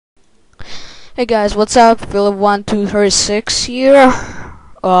Hey guys, what's up? Philip1236 here.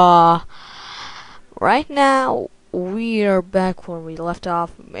 Right now we are back where we left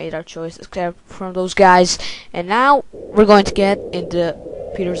off. We made our choice from those guys, and now we're going to get into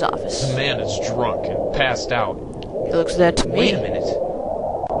Peter's office. The man is drunk and passed out. He looks dead to me. Wait a minute.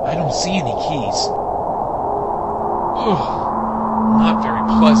 I don't see any keys. Ugh. Not very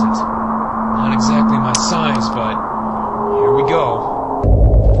pleasant. Not exactly my size, but here we go.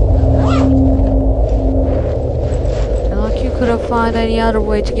 And like you couldn't find any other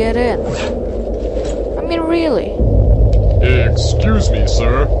way to get in. I mean, really. Excuse me,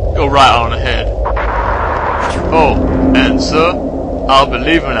 sir. Go right on ahead. Oh, and sir, I'll be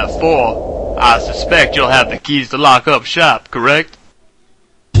leaving at 4. I suspect you'll have the keys to lock up shop, correct?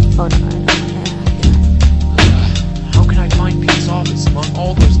 Oh no. How can I find Pete's office among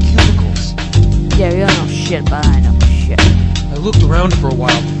all those cubicles? Yeah, you don't know shit, but I know shit. I looked around for a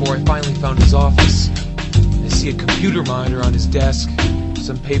while before I finally found his office. I see a computer monitor on his desk,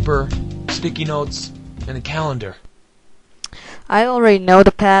 some paper, sticky notes, and a calendar. I already know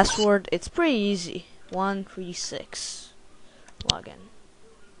the password. It's pretty easy. 136. Login.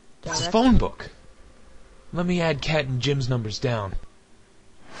 It's a phone book. Let me add Kat and Jim's numbers down.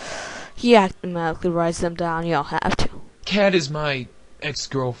 He automatically writes them down. You don't have to. Kat is my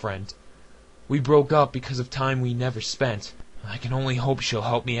ex-girlfriend. We broke up because of time we never spent. I can only hope she'll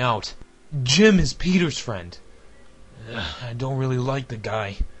help me out. Jim is Peter's friend. I don't really like the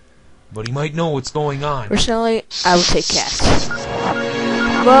guy, but he might know what's going on. Personally, I would take Cat.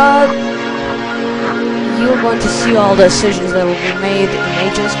 But you're going to see all the decisions that will be made in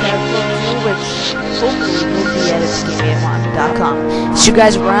Agent Scarecrow 2, which hopefully will be at escapegamehunter.com. See you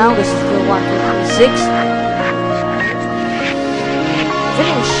guys around. This is Phil1236.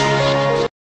 Finish.